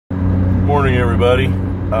Morning, everybody.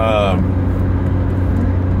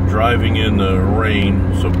 Driving in the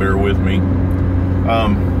rain, so bear with me.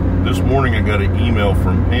 This morning I got an email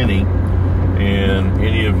from Penny, and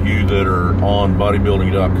any of you that are on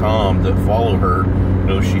bodybuilding.com that follow her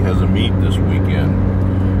know she has a meet this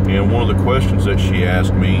weekend. And one of the questions that she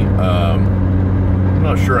asked me, I'm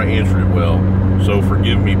not sure I answered it well, so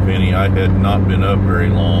forgive me, Penny. I had not been up very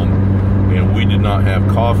long, and we did not have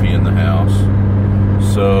coffee in the house,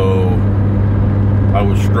 so I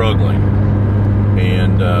was struggling.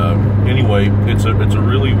 And anyway, it's a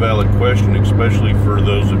really valid question, especially for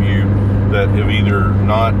those of you that have either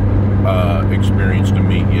not experienced a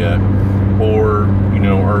meet yet, or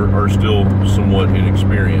are still somewhat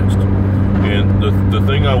inexperienced. And the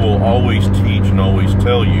thing I will always teach and always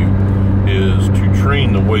tell you is to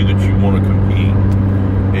train the way that you want to compete.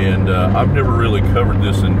 And I've never really covered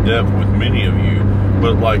this in depth with many of you,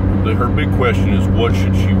 but like her big question is, what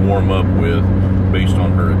should she warm up with based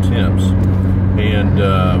on her attempts? And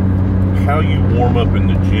how you warm up in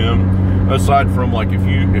the gym, aside from like if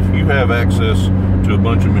you have access to a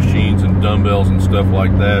bunch of machines and dumbbells and stuff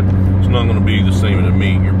like that, it's not going to be the same in a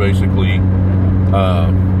meet. You're basically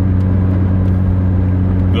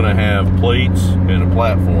going to have plates and a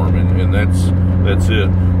platform, and that's it.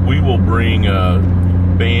 We will bring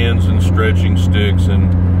bands and stretching sticks, and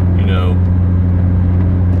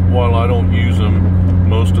while I don't use them,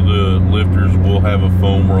 most of the lifters will have a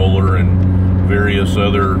foam roller and various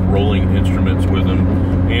other rolling instruments with them,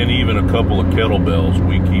 and even a couple of kettlebells.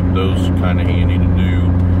 We keep those kind of handy to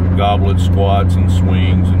do goblet squats and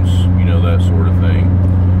swings and that sort of thing.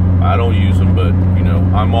 I don't use them, but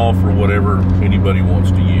I'm all for whatever anybody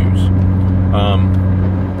wants to use.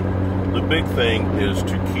 The big thing is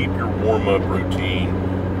to keep your warm-up routine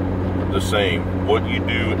the same. What you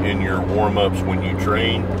do in your warm-ups when you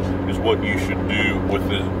train is what you should do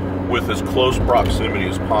with as close proximity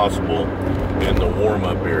as possible in the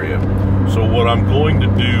warm-up area. So what I'm going to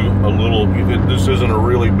do this isn't a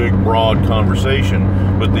really big broad conversation,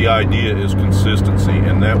 but the idea is consistency,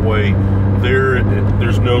 and that way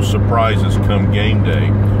there's no surprises come game day.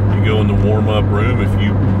 You go in the warm-up room, if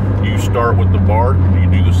you start with the bar, you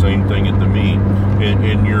do the same thing at the meet,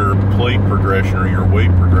 and your plate progression or your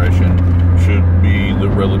weight progression should be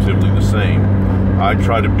relatively the same. I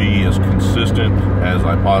try to be as consistent as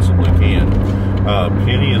I possibly can.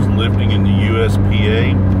 Penny is lifting in the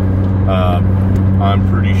USPA. I'm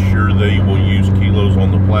pretty sure they will use kilos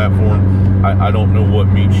on the platform. I don't know what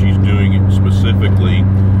meet she's doing specifically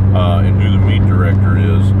and who the meet director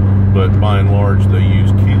is, but by and large they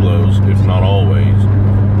use kilos, if not always.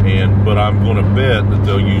 But I'm going to bet that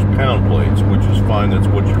they'll use pound plates, which is fine. That's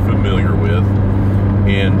what you're familiar with.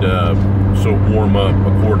 And so warm up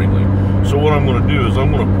accordingly. So what I'm going to do is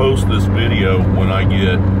I'm going to post this video when I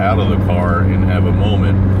get out of the car and have a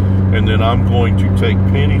moment, and then I'm going to take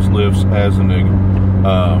Penny's lifts as an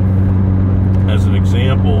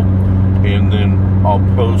example, and then I'll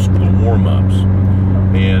post the warm-ups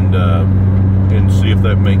and see if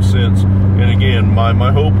that makes sense. And again,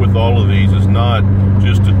 my hope with all of these is not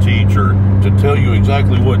just to teach or to tell you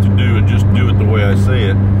exactly what to do and just do it the way I say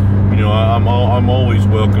it. I'm always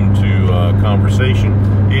welcome to conversation,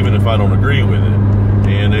 even if I don't agree with it.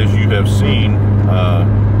 And as you have seen,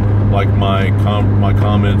 like my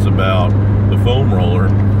comments about the foam roller,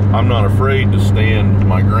 I'm not afraid to stand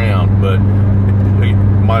my ground. But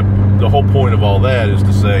the whole point of all that is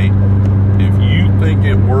to say, if you think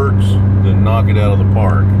it works, then knock it out of the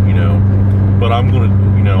park. But I'm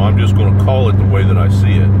just gonna call it the way that I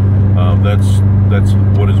see it. That's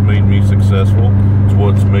what has made me successful. It's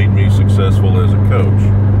what's made me successful as a coach.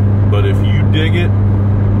 But if you dig it,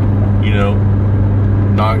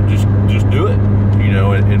 not just do it,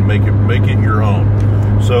 and make it your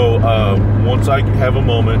own. So once I have a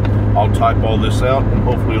moment, I'll type all this out, and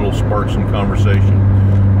hopefully it'll spark some conversation.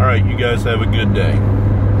 All right, you guys have a good day.